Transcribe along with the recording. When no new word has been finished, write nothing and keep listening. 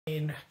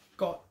and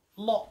got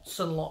lots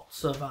and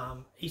lots of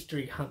Easter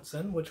egg hunts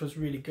in, which was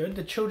really good.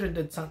 The children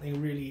did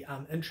something really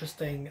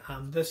interesting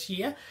this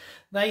year.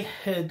 They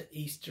hid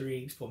Easter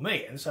eggs for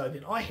me, and so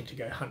then I had to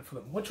go hunt for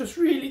them, which was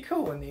really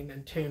cool. And then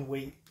in turn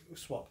we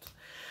swapped.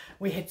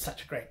 We had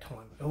such a great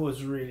time. It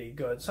was really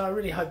good. So I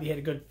really hope you had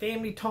a good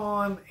family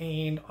time,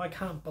 and I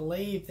can't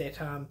believe that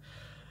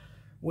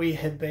we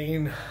have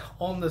been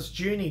on this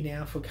journey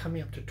now for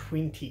coming up to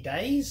 20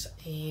 days,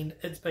 and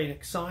it's been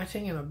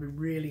exciting, and I've been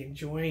really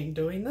enjoying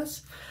doing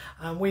this.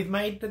 We've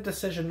made the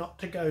decision not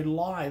to go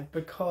live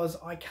because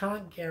I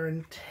can't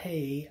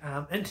guarantee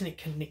internet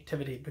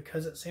connectivity,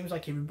 because it seems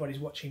like everybody's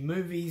watching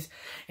movies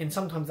and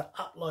sometimes the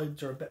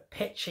uploads are a bit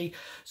patchy.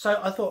 So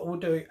I thought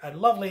we'll do a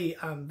lovely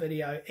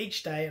video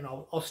each day, and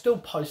I'll still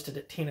post it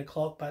at 10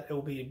 o'clock, but it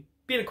will be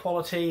better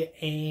quality,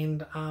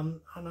 and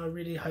I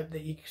really hope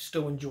that you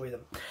still enjoy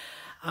them.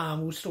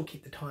 We'll still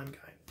keep the time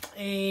going,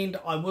 and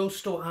I will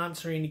still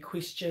answer any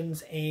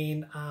questions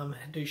and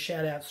do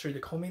shout outs through the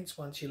comments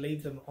once you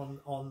leave them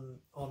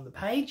on the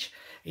page,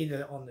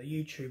 either on the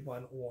YouTube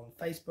one or on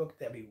Facebook.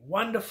 That'd be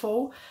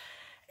wonderful.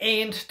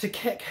 And to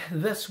kick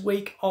this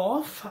week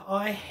off,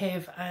 I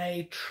have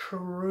a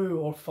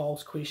true or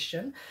false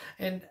question,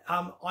 and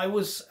I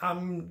was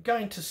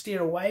going to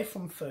steer away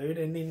from food,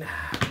 and then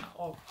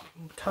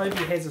Toby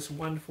has this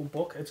wonderful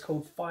book. It's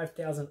called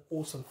 5,000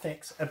 Awesome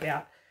Facts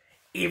About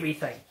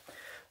Everything.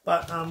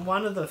 But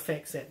one of the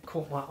facts that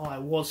caught my eye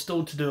was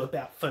still to do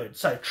about food.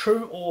 So,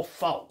 true or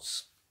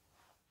false?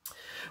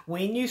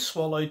 When you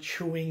swallow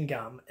chewing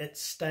gum, it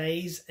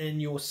stays in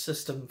your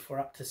system for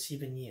up to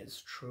 7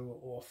 years. True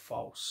or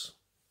false?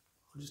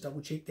 I'll just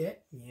double check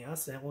that.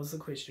 Yes, that was the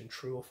question.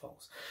 True or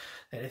false?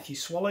 That if you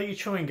swallow your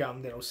chewing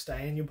gum, that'll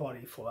stay in your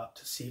body for up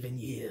to 7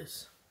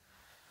 years.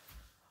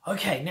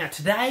 Okay, now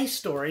today's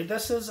story,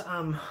 this is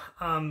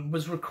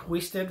was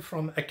requested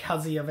from a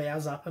cousin of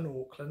ours up in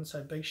Auckland,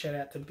 so big shout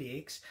out to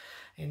Bex,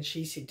 and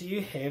she said, do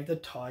you have The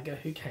Tiger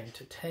Who Came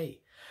to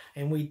Tea?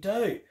 And we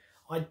do.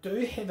 I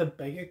do have a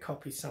bigger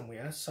copy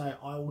somewhere, so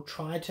I will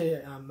try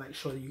to make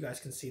sure that you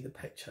guys can see the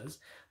pictures.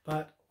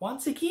 But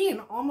once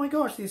again, oh my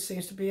gosh, there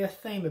seems to be a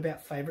theme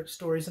about favourite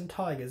stories and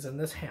tigers in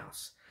this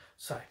house.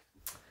 So,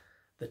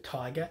 The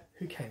Tiger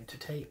Who Came to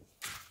Tea.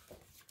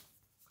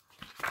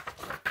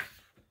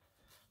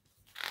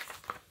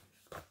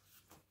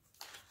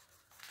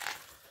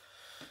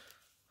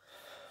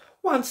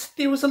 Once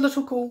there was a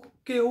little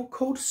girl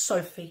called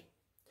Sophie,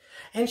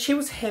 and she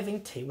was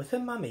having tea with her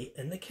mummy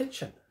in the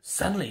kitchen.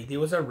 Suddenly there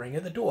was a ring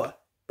at the door.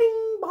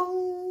 Bing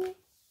bong.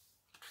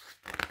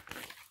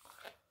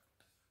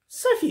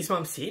 Sophie's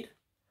mum said,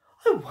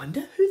 I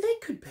wonder who that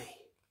could be.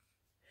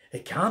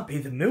 It can't be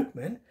the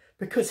milkman,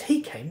 because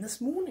he came this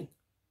morning.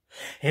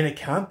 And it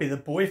can't be the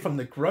boy from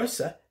the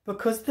grocer,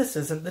 because this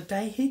isn't the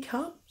day he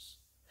comes.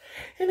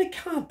 And it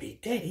can't be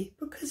Daddy,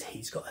 because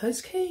he's got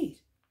his keys.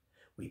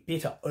 We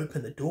better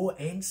open the door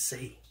and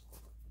see.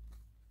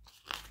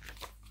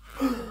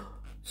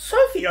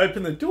 Sophie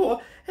opened the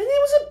door, and there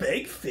was a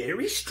big,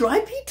 furry,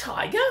 stripy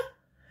tiger.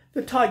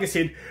 The tiger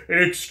said,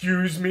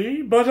 excuse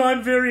me, but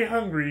I'm very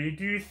hungry.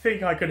 Do you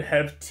think I could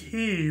have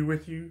tea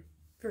with you?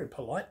 Very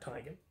polite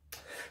tiger.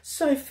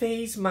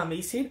 Sophie's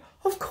mummy said,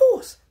 of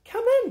course,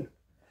 come in.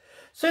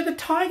 So the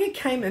tiger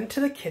came into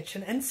the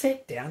kitchen and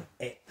sat down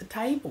at the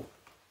table,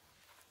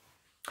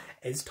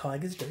 as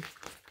tigers do.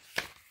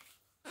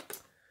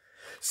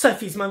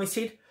 Sophie's mummy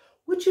said,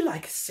 would you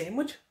like a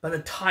sandwich? But the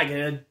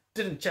tiger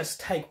didn't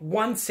just take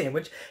one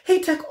sandwich. He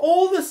took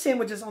all the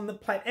sandwiches on the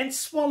plate and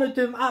swallowed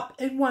them up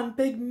in one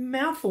big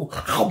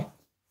mouthful.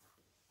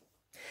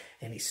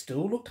 And he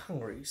still looked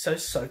hungry, so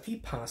Sophie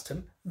passed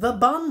him the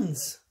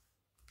buns.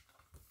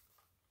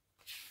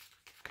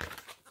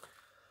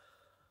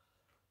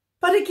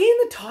 But again,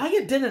 the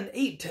tiger didn't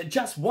eat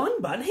just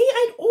one bun. He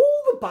ate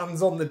all the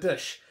buns on the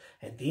dish.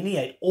 And then he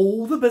ate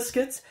all the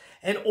biscuits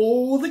and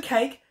all the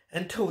cake,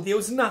 until there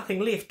was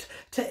nothing left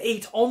to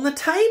eat on the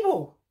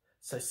table.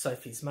 So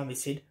Sophie's mummy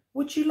said,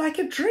 would you like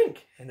a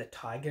drink? And the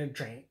tiger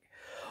drank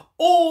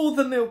all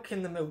the milk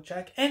in the milk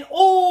jug and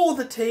all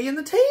the tea in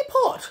the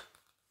teapot.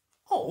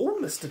 Oh,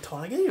 Mr.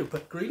 Tiger, you're a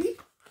bit greedy.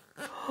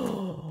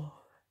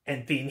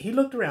 And then he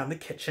looked around the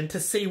kitchen to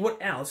see what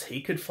else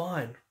he could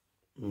find.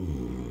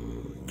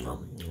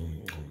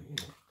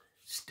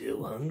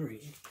 Still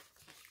hungry.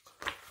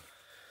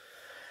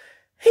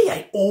 He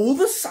ate all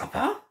the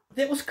supper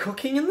that was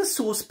cooking in the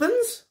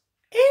saucepans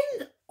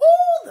and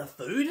all the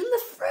food in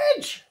the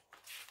fridge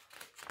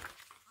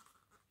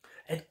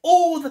and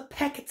all the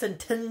packets and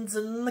tins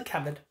in the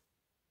cupboard.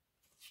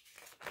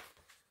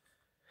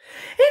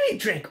 And he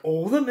drank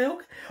all the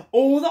milk,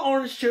 all the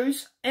orange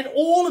juice and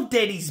all of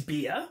Daddy's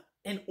beer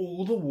and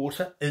all the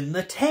water in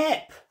the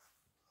tap.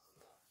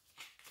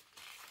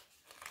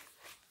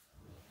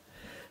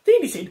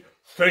 Then he said,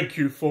 thank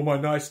you for my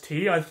nice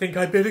tea. I think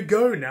I better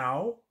go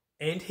now.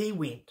 And he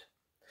went.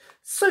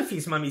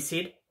 Sophie's mummy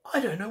said,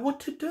 I don't know what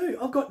to do.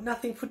 I've got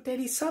nothing for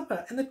Daddy's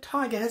supper and the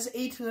tiger has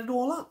eaten it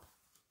all up.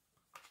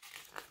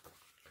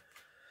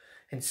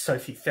 And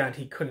Sophie found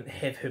he couldn't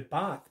have her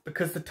bath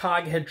because the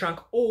tiger had drunk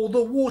all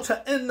the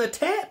water in the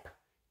tap.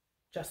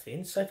 Just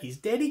then, Sophie's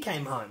daddy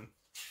came home.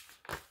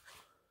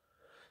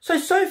 So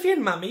Sophie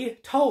and Mummy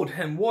told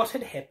him what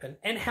had happened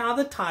and how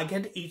the tiger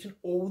had eaten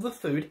all the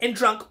food and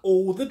drunk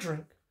all the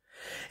drink.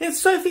 And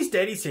Sophie's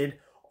daddy said,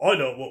 I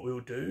know what we'll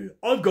do.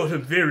 I've got a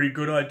very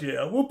good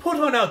idea. We'll put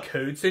on our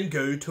coats and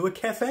go to a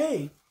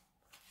cafe.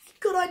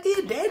 Good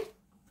idea, Dad.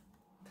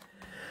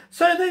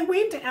 So they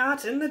went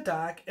out in the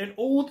dark and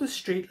all the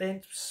street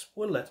lamps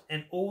were lit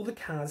and all the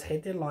cars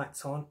had their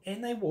lights on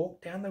and they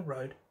walked down the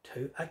road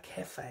to a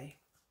cafe.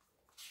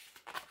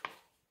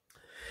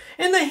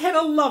 And they had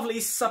a lovely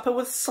supper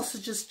with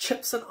sausages,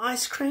 chips and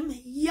ice cream.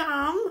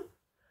 Yum!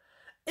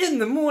 In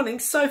the morning,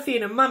 Sophie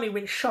and her mummy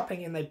went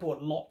shopping and they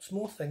bought lots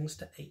more things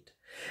to eat.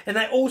 And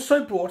they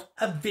also bought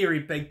a very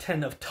big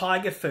tin of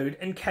tiger food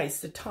in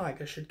case the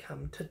tiger should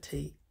come to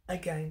tea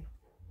again.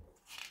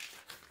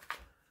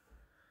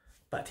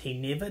 But he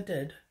never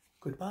did.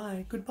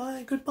 Goodbye,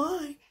 goodbye,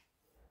 goodbye.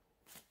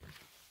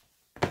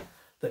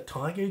 The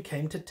tiger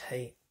came to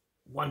tea.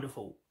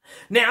 Wonderful.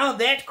 Now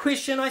that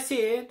question I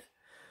said,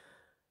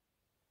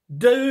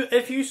 do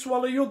if you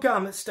swallow your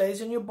gum, it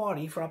stays in your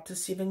body for up to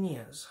 7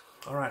 years.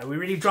 All right, are we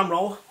ready? Drum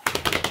roll.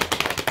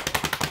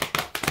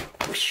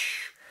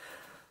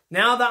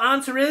 Now the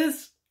answer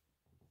is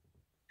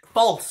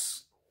false.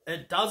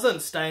 It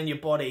doesn't stay in your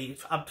body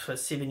up for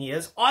 7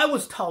 years. I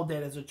was told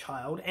that as a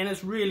child, and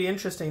it's really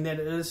interesting that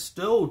it is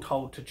still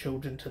told to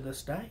children to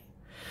this day.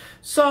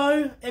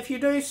 So, if you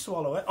do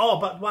swallow it... Oh,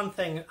 but one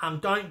thing,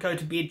 don't go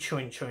to bed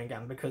chewing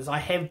gum, because I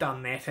have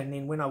done that, and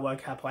then when I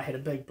woke up, I had a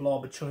big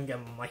blob of chewing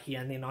gum on my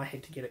hair, and then I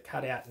had to get it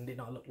cut out, and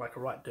then I looked like a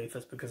right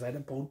doofus because I had a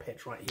bald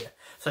patch right here.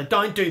 So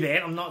don't do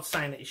that. I'm not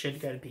saying that you should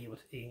go to bed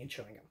with eating and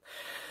chewing gum.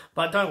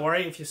 But don't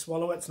worry, if you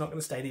swallow it, it's not going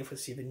to stay there for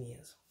 7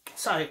 years.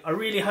 So, I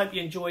really hope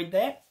you enjoyed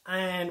that,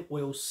 and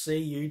we'll see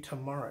you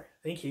tomorrow.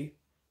 Thank you.